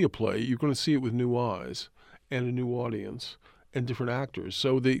time you see a play, you're going to see it with new eyes and a new audience and different actors.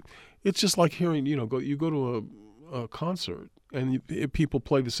 So it's just like hearing, you go to a concert and people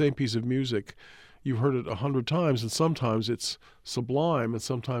play the same piece of music. You've heard it 100 times, and sometimes it's sublime, and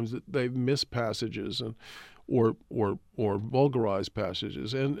sometimes they miss passages or vulgarize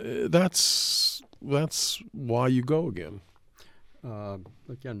passages, and that's why you go again.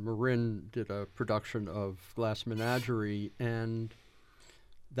 Again, Marin did a production of Glass Menagerie, and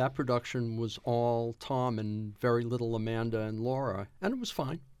that production was all Tom and very little Amanda and Laura, and it was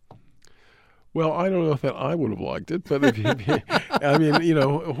fine. Well, I don't know if that I would have liked it, but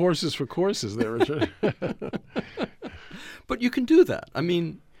horses for courses there, Richard. But you can do that. I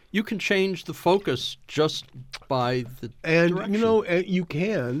mean, you can change the focus just by the direction. You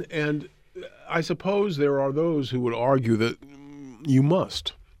can, and I suppose there are those who would argue that you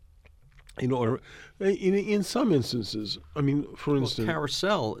must. In some instances, for instance,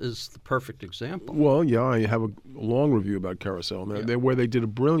 Carousel is the perfect example. Well, yeah, I have a long review about Carousel, where they did a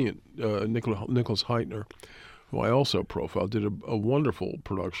brilliant Nicholas Heitner, who I also profiled, did a wonderful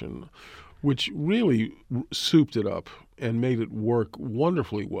production, which really souped it up and made it work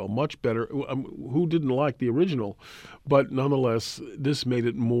wonderfully well, much better. Who didn't like the original? But nonetheless, this made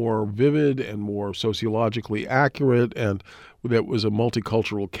it more vivid and more sociologically accurate, and that was a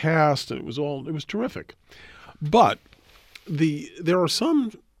multicultural cast, and it was terrific. But the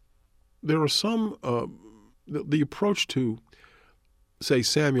approach to, say,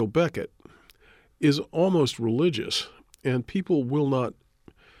 Samuel Beckett is almost religious, and people will not.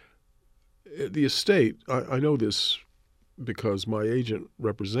 The estate, I know this because my agent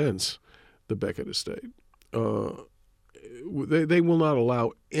represents the Beckett estate. They will not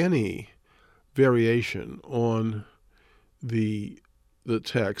allow any variation on the the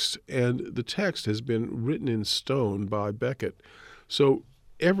text, and the text has been written in stone by Beckett. So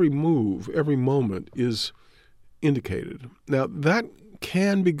every move, every moment is indicated. Now, that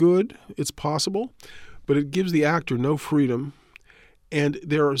can be good. It's possible. But it gives the actor no freedom. And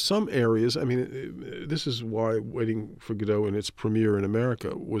there are some areas, I mean, this is why Waiting for Godot in its premiere in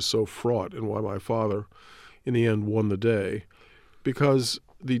America was so fraught, and why my father, in the end, won the day. Because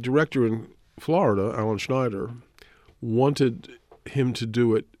the director in Florida, Alan Schneider, wanted him to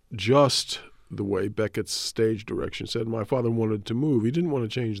do it just the way Beckett's stage direction said. My father wanted to move. He didn't want to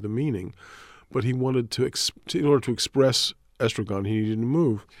change the meaning, but he wanted to, in order to express Estragon, he needed to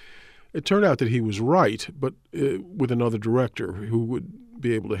move. It turned out that he was right, but with another director who would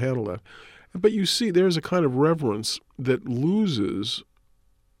be able to handle that. But you see, there's a kind of reverence that loses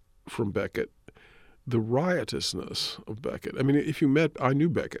from Beckett the riotousness of Beckett. I mean, I knew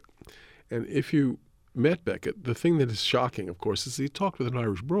Beckett, and if you met Beckett, the thing that is shocking, of course, is he talked with an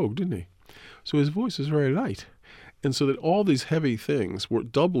Irish brogue, didn't he? So his voice is very light. And so that all these heavy things were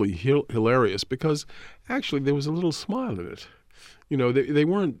doubly hilarious because actually there was a little smile in it. You know, they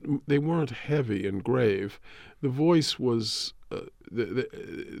weren't heavy and grave. The voice was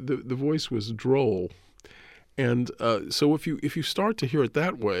the voice was droll, and so if you start to hear it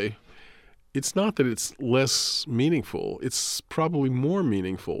that way, it's not that it's less meaningful. It's probably more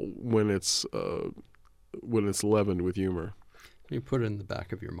meaningful when it's leavened with humor. You put it in the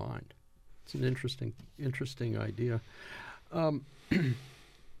back of your mind. It's an interesting idea.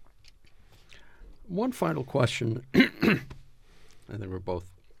 One final question. I think we're both.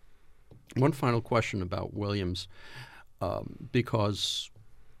 One final question about Williams, because,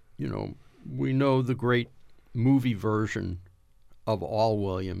 you know, we know the great movie version of all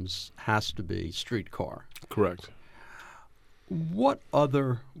Williams has to be Streetcar. Correct. What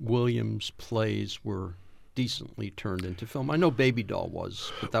other Williams plays were decently turned into film? I know Baby Doll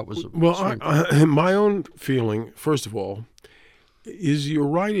was, but that was my own feeling, first of all, is you're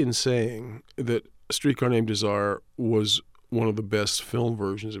right in saying that Streetcar Named Desire was one of the best film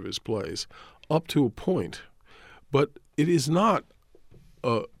versions of his plays, up to a point. But it is not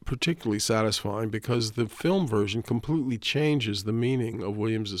particularly satisfying because the film version completely changes the meaning of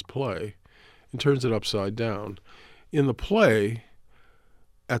Williams's play and turns it upside down. In the play,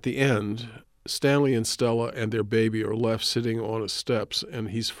 at the end, Stanley and Stella and their baby are left sitting on his steps, and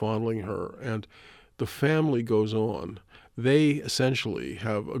he's fondling her, and the family goes on. They essentially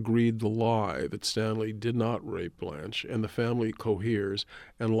have agreed the lie that Stanley did not rape Blanche, and the family coheres,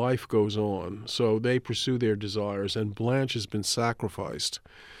 and life goes on. So they pursue their desires, and Blanche has been sacrificed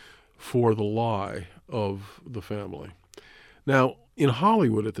for the lie of the family. Now, in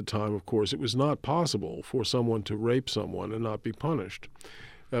Hollywood at the time, of course, it was not possible for someone to rape someone and not be punished.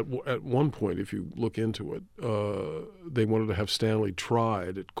 At one point, if you look into it, they wanted to have Stanley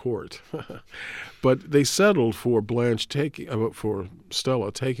tried at court, but they settled for for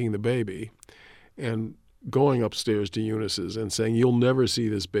Stella taking the baby, and going upstairs to Eunice's and saying, "You'll never see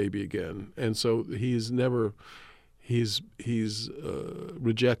this baby again." And so he's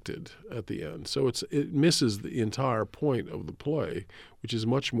rejected at the end. So it misses the entire point of the play, which is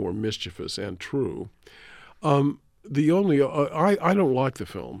much more mischievous and true. I don't like the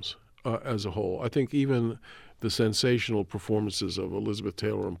films as a whole. I think even the sensational performances of Elizabeth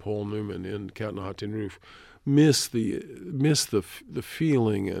Taylor and Paul Newman in Cat on a Hot Tin Roof miss the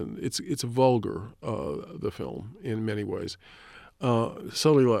feeling, and it's vulgar, the film in many ways.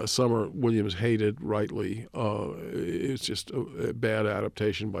 Suddenly Last Summer, Williams hated rightly. It's just a bad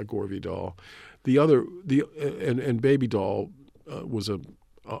adaptation by Gore Vidal. And Baby Doll was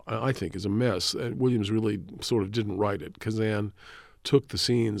I think is a mess, and Williams really sort of didn't write it. Kazan took the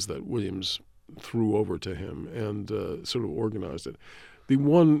scenes that Williams threw over to him and sort of organized it. The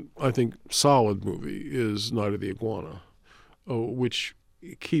one, I think, solid movie is Night of the Iguana, which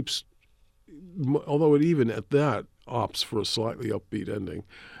keeps, although it even at that opts for a slightly upbeat ending,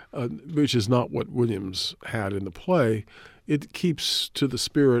 which is not what Williams had in the play. It keeps to the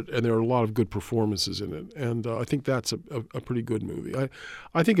spirit, and there are a lot of good performances in it. And I think that's a pretty good movie.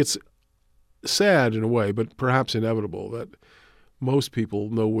 I think it's sad in a way, but perhaps inevitable, that most people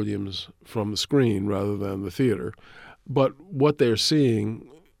know Williams from the screen rather than the theater. But what they're seeing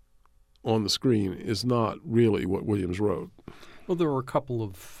on the screen is not really what Williams wrote. Well, there were a couple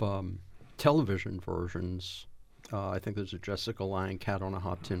of television versions. I think there's a Jessica Lange, Cat on a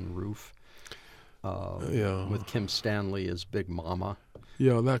Hot Tin Roof. With Kim Stanley as Big Mama.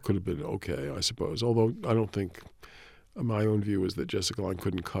 Yeah, that could have been okay, I suppose. Although I don't think, my own view is that Jessica Lange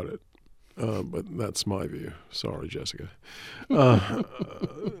couldn't cut it. But that's my view. Sorry, Jessica.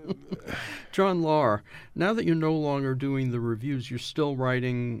 John Lahr, now that you're no longer doing the reviews, you're still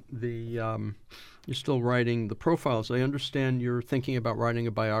writing the profiles. I understand you're thinking about writing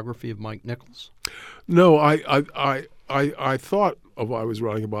a biography of Mike Nichols. No, I thought of I was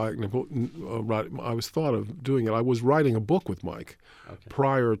writing a biography. I was thought of doing it. I was writing a book with Mike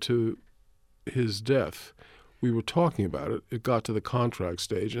prior to his death. We were talking about it. It got to the contract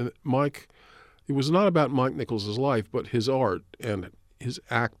stage, and Mike. It was not about Mike Nichols' life, but his art and his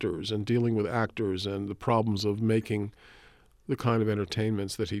actors and dealing with actors and the problems of making the kind of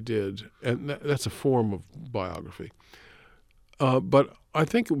entertainments that he did. And that's a form of biography. But I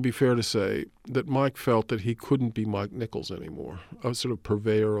think it would be fair to say that Mike felt that he couldn't be Mike Nichols anymore, a sort of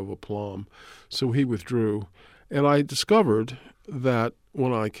purveyor of aplomb. So he withdrew. And I discovered that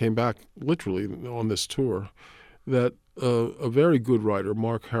when I came back literally on this tour, that a very good writer,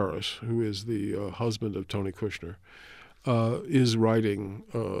 Mark Harris, who is the husband of Tony Kushner, is writing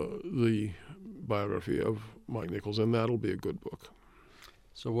the biography of Mike Nichols, and that'll be a good book.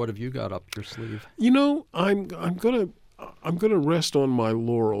 So what have you got up your sleeve? You know, I'm gonna rest on my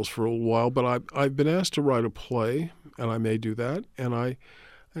laurels for a while, but I've been asked to write a play, and I may do that. And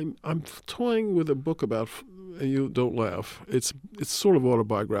I'm toying with a book about. You don't laugh. It's sort of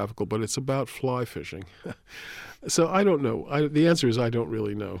autobiographical, but it's about fly fishing. So I don't know. The answer is I don't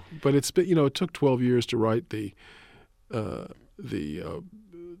really know. But it took 12 years to write the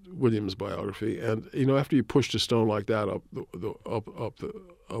Williams biography, and after you pushed a stone like that up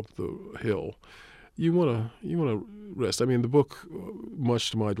the hill, you want to rest. I mean, the book,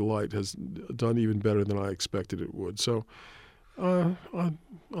 much to my delight, has done even better than I expected it would. So I'm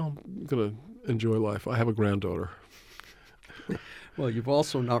gonna enjoy life. I have a granddaughter. Well, you've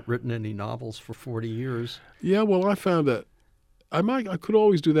also not written any novels for 40 years. Yeah, well, I found that I could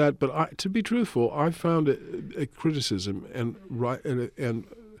always do that, but to be truthful, I found a criticism and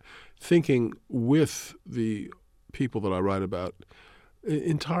thinking with the people that I write about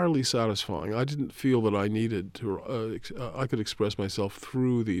entirely satisfying. I didn't feel that I needed to. I could express myself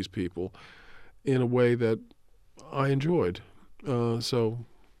through these people in a way that I enjoyed. So,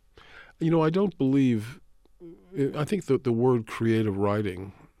 I don't believe. I think that the word creative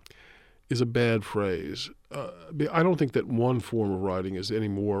writing is a bad phrase. I don't think that one form of writing is any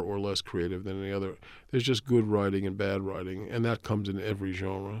more or less creative than any other. There's just good writing and bad writing, and that comes in every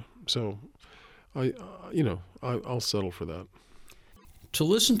genre. So, I'll settle for that. To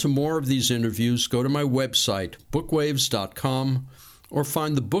listen to more of these interviews, go to my website, bookwaves.com, or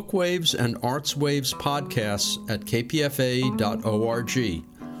find the Bookwaves and Arts Waves podcasts at kpfa.org.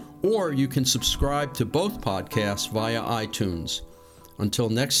 Or you can subscribe to both podcasts via iTunes. Until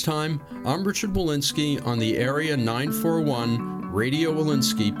next time, I'm Richard Wolinsky on the Area 941 Radio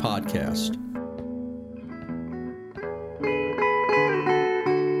Wolinsky podcast.